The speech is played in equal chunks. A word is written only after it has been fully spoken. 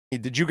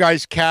Did you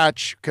guys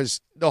catch?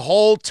 Because the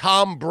whole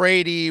Tom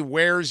Brady,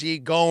 where's he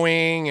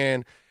going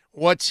and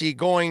what's he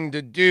going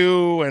to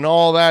do and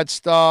all that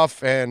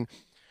stuff. And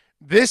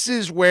this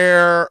is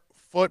where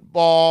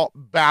football,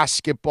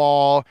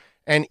 basketball,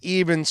 and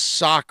even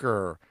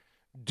soccer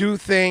do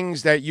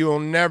things that you'll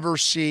never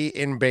see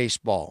in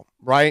baseball,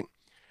 right?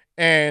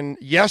 And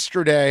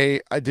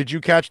yesterday, did you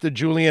catch the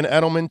Julian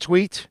Edelman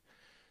tweet?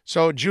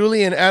 So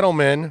Julian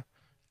Edelman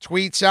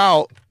tweets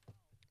out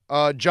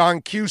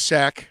John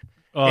Cusack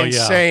Oh and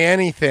yeah. say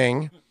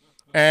anything,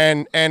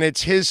 and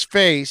it's his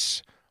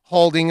face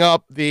holding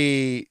up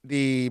the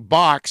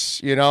box,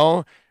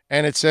 and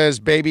it says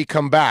 "Baby,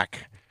 come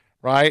back,"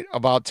 right,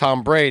 about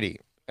Tom Brady.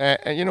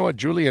 And you know what?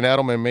 Julian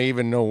Edelman may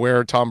even know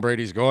where Tom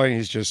Brady's going.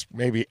 He's just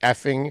maybe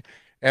effing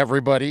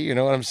everybody. You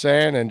know what I'm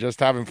saying? And just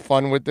having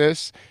fun with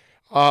this.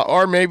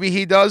 Or maybe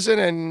he doesn't,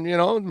 and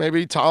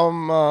maybe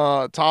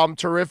Tom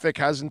Terrific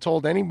hasn't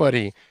told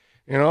anybody,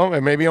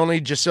 and maybe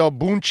only Giselle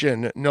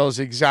Bundchen knows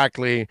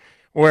exactly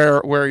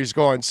where he's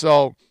going.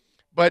 So,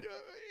 but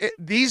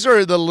these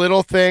are the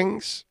little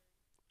things.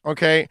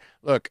 Okay,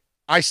 look,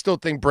 I still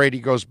think Brady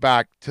goes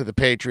back to the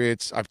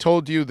Patriots. I've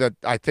told you that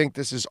I think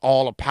this is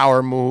all a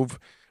power move.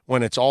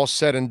 When it's all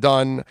said and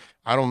done,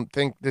 I don't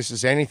think this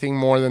is anything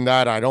more than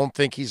that. I don't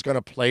think he's going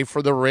to play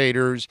for the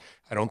Raiders.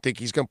 I don't think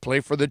he's going to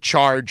play for the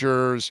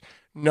Chargers.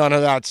 None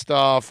of that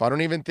stuff. I don't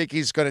even think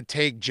he's going to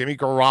take Jimmy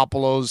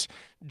Garoppolo's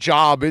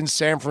job in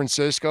San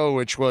Francisco,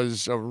 which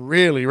was a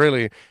really,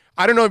 really.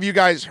 I don't know if you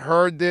guys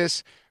heard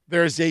this.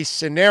 There's a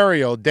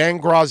scenario. Dan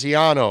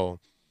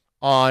Graziano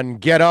on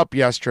Get Up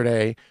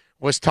yesterday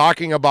was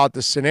talking about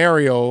the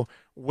scenario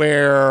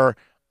where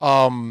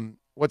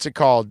what's it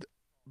called?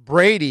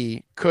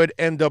 Brady could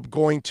end up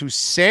going to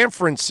San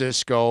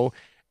Francisco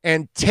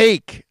and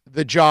take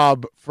the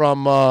job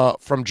from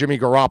Jimmy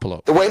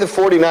Garoppolo. The way the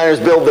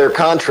 49ers build their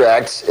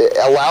contracts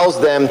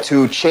allows them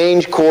to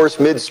change course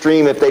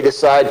midstream if they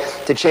decide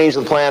to change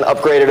the plan,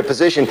 upgrade at a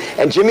position.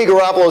 And Jimmy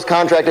Garoppolo's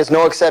contract is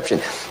no exception.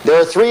 There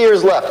are 3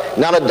 years left.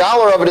 Not a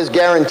dollar of it is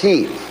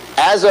guaranteed.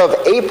 As of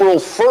April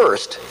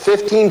 1st,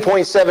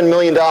 $15.7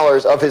 million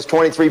of his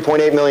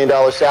 $23.8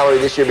 million salary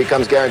this year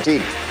becomes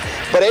guaranteed.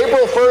 But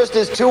April 1st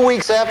is 2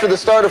 weeks after the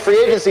start of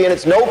free agency, and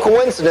it's no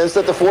coincidence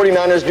that the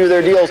 49ers do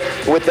their deals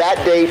with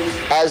that date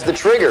as the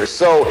trigger.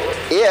 So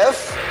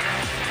if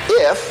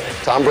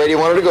Tom Brady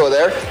wanted to go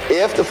there,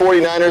 if the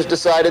 49ers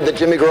decided that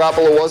Jimmy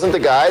Garoppolo wasn't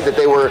the guy, that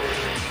they were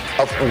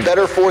a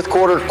better fourth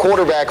quarter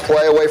quarterback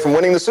play away from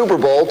winning the Super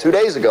Bowl 2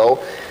 days ago,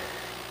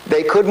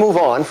 they could move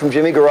on from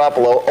Jimmy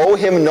Garoppolo, owe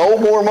him no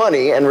more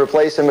money, and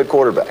replace him at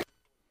quarterback.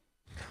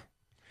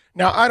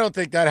 Now, I don't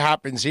think that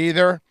happens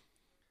either.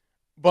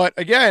 But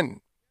again,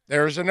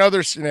 there's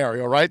another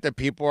scenario, right, that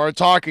people are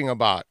talking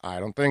about.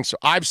 I don't think so.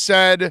 I've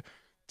said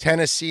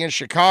Tennessee and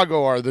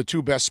Chicago are the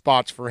two best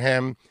spots for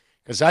him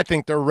because I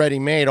think they're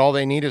ready-made. All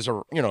they need is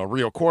a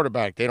real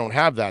quarterback. They don't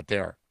have that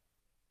there.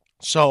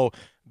 So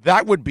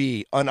that would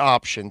be an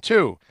option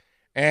too.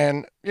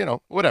 And,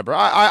 whatever.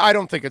 I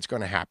don't think it's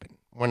going to happen.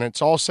 When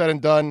it's all said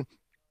and done,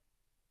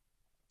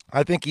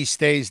 I think he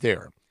stays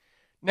there.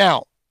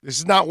 Now, this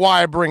is not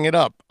why I bring it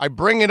up. I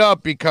bring it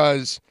up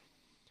because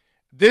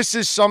this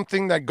is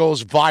something that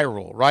goes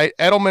viral, right?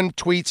 Edelman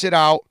tweets it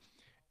out,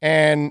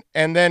 and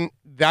then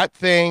that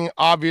thing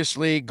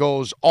obviously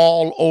goes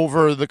all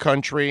over the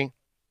country,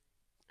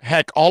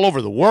 heck, all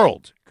over the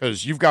world,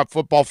 because you've got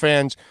football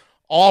fans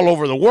all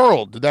over the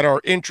world that are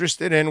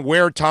interested in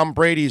where Tom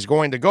Brady is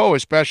going to go,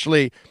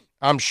 especially,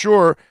 I'm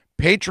sure,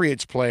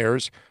 Patriots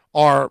players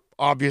are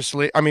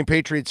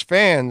Patriots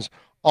fans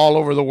all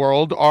over the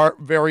world are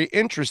very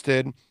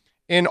interested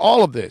in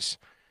all of this.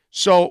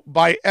 So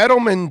by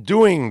Edelman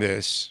doing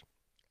this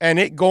and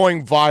it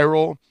going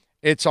viral,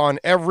 it's on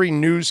every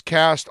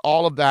newscast,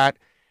 all of that,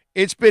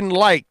 it's been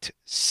liked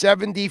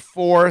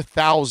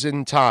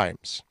 74,000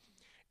 times.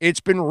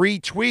 It's been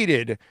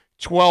retweeted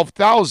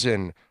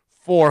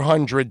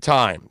 12,400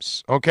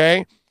 times,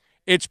 okay?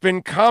 It's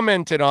been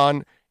commented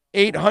on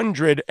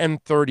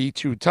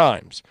 832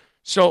 times.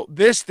 So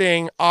this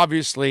thing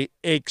obviously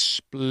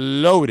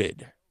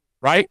exploded,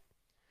 right?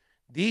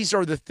 These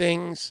are the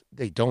things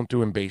they don't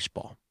do in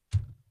baseball.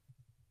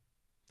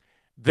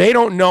 They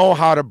don't know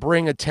how to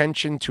bring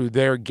attention to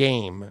their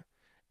game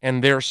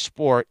and their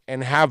sport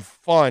and have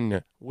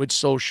fun with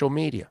social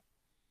media.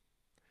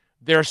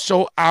 They're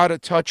so out of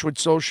touch with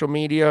social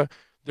media.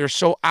 They're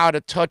so out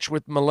of touch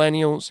with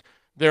millennials.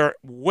 They're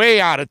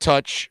way out of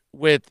touch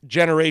with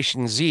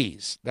Generation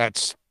Zs.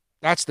 That's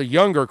the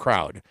younger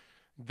crowd.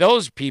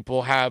 Those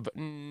people have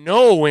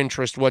no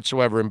interest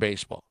whatsoever in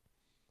baseball.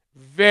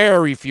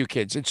 Very few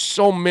kids. It's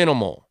so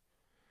minimal.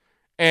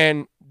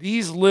 And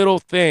these little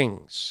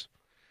things,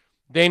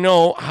 they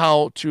know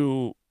how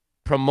to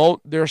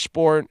promote their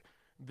sport.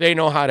 They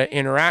know how to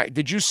interact.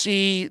 Did you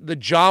see the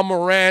John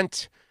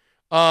Morant,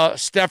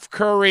 Steph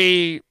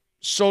Curry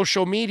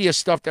social media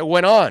stuff that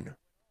went on?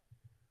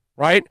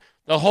 Right?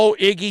 The whole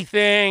Iggy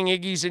thing.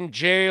 Iggy's in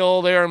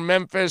jail there in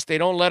Memphis. They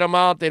don't let him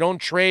out. They don't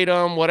trade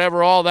him,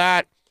 whatever, all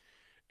that.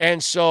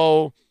 And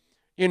so,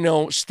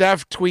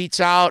 Steph tweets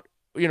out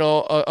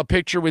a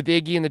picture with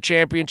Iggy in the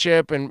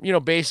championship and,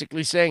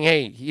 basically saying,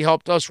 hey, he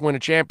helped us win a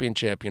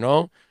championship,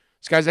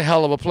 This guy's a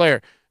hell of a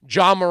player.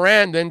 John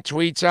Moran then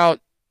tweets out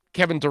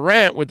Kevin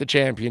Durant with the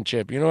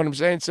championship. You know what I'm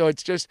saying? So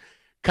it's just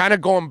kind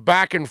of going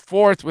back and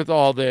forth with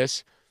all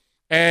this.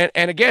 And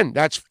again,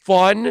 that's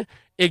fun.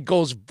 It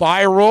goes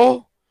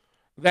viral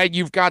that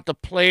you've got the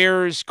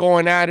players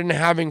going at it and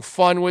having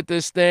fun with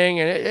this thing.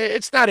 And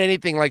it's not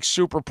anything like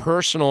super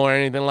personal or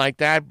anything like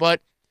that, but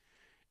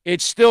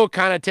it's still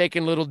kind of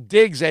taking little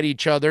digs at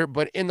each other.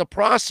 But in the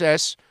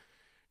process,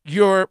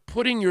 you're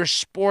putting your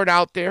sport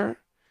out there.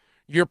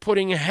 You're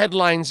putting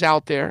headlines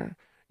out there.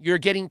 You're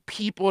getting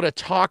people to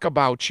talk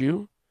about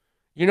you.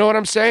 You know what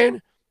I'm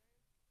saying?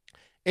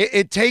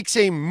 It takes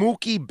a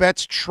Mookie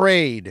Betts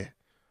trade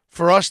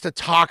for us to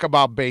talk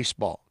about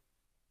baseball.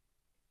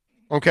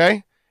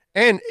 Okay?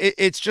 And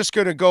it's just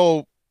going to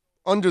go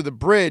under the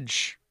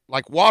bridge,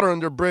 like water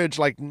under a bridge,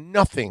 like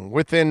nothing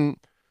within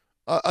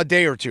a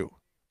day or two.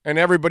 And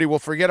everybody will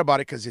forget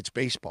about it because it's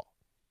baseball.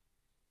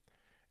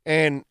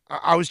 And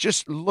I was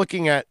just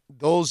looking at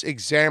those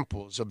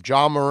examples of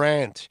John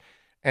Morant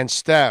and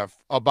Steph,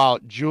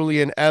 about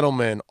Julian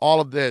Edelman,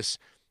 all of this.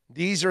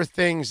 These are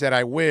things that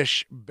I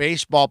wish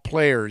baseball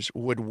players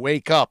would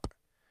wake up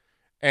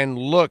and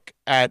look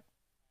at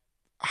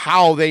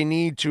how they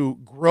need to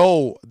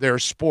grow their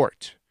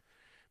sport.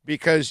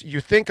 Because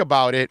you think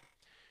about it,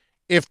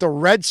 if the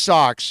Red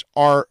Sox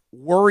are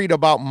worried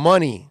about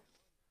money,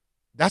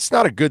 that's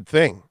not a good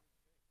thing.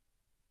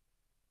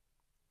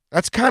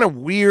 That's kind of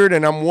weird,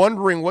 and I'm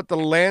wondering what the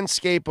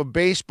landscape of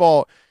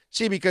baseball.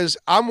 See, because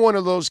I'm one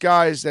of those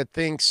guys that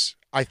thinks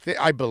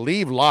I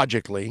believe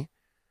logically,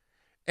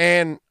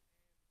 and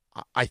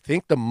I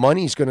think the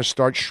money's going to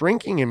start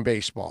shrinking in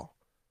baseball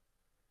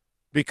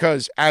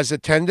because as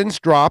attendance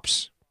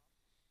drops,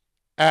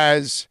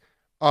 as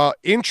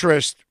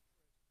interest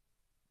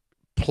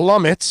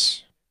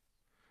plummets,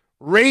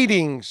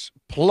 ratings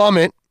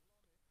plummet,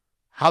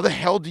 how the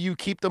hell do you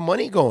keep the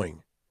money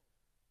going?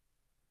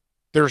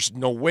 There's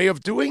no way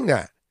of doing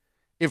that.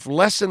 If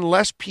less and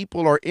less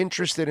people are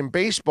interested in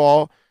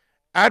baseball,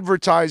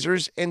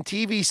 advertisers and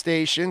TV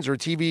stations or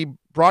TV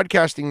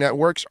broadcasting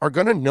networks are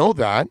going to know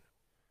that.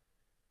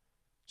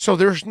 So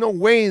there's no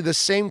way the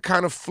same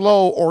kind of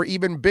flow or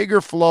even bigger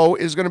flow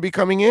is going to be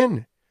coming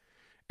in.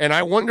 And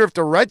I wonder if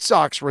the Red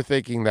Sox were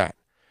thinking that.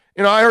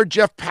 I heard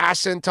Jeff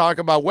Passan talk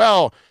about,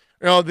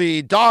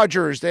 the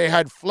Dodgers, they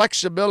had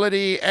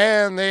flexibility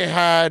and they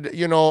had,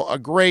 a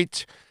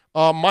great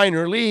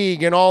minor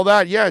league and all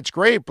that. Yeah, it's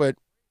great, but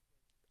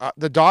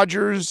the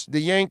Dodgers, the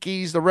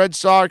Yankees, the Red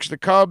Sox, the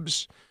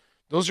Cubs,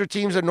 those are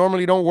teams that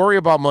normally don't worry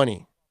about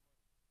money.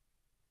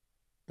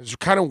 It's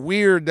kind of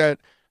weird that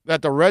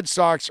the Red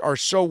Sox are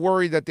so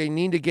worried that they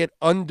need to get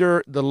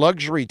under the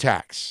luxury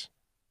tax.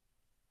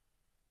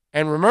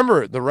 And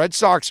remember, the Red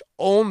Sox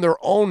own their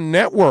own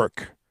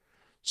network.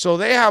 So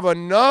they have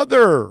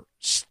another,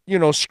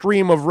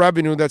 stream of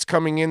revenue that's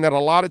coming in that a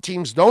lot of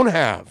teams don't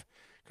have.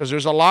 Because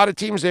there's a lot of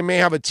teams, they may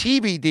have a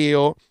TV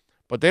deal,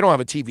 but they don't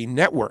have a TV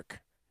network.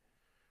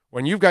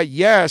 When you've got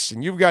Yes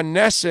and you've got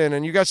Nesson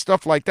and you got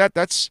stuff like that,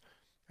 that's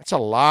a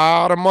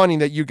lot of money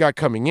that you got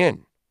coming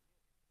in.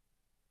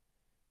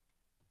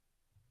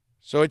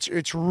 So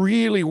it's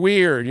really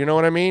weird, you know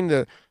what I mean?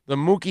 The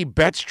Mookie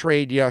Betts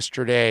trade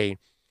yesterday,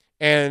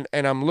 and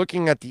I'm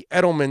looking at the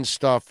Edelman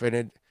stuff,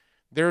 and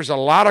there's a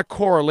lot of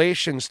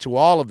correlations to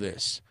all of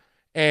this.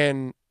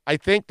 And I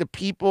think the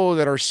people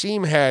that are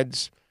seam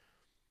heads,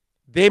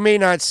 they may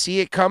not see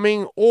it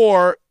coming,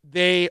 or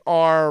they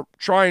are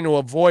trying to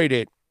avoid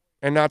it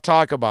and not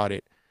talk about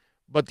it.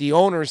 But the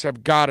owners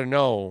have got to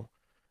know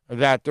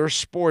that their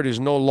sport is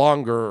no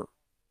longer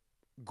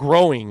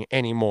growing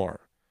anymore.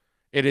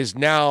 It is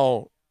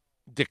now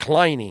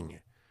declining.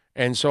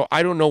 And so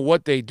I don't know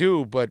what they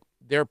do, but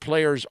their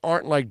players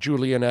aren't like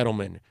Julian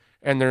Edelman,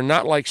 and they're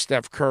not like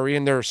Steph Curry,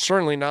 and they're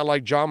certainly not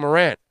like John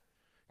Morant.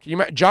 Can you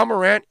imagine? John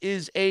Morant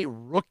is a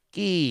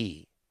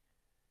rookie.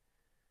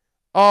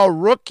 A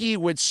rookie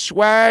with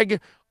swag,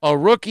 a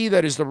rookie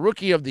that is the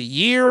rookie of the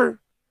year,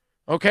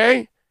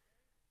 okay?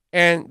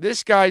 And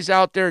this guy's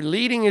out there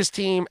leading his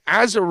team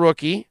as a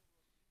rookie,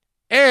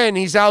 and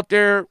he's out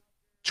there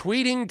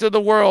tweeting to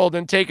the world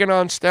and taking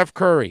on Steph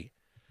Curry.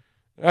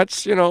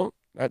 That's,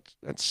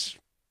 that's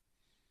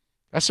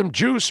some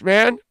juice,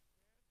 man.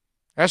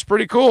 That's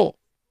pretty cool.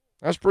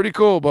 That's pretty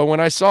cool. But when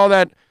I saw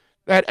that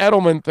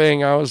Edelman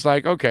thing, I was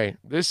like, okay,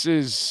 this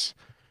is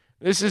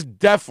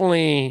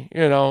definitely,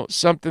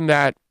 something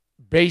that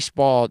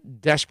baseball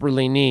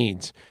desperately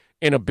needs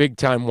in a big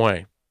time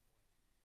way.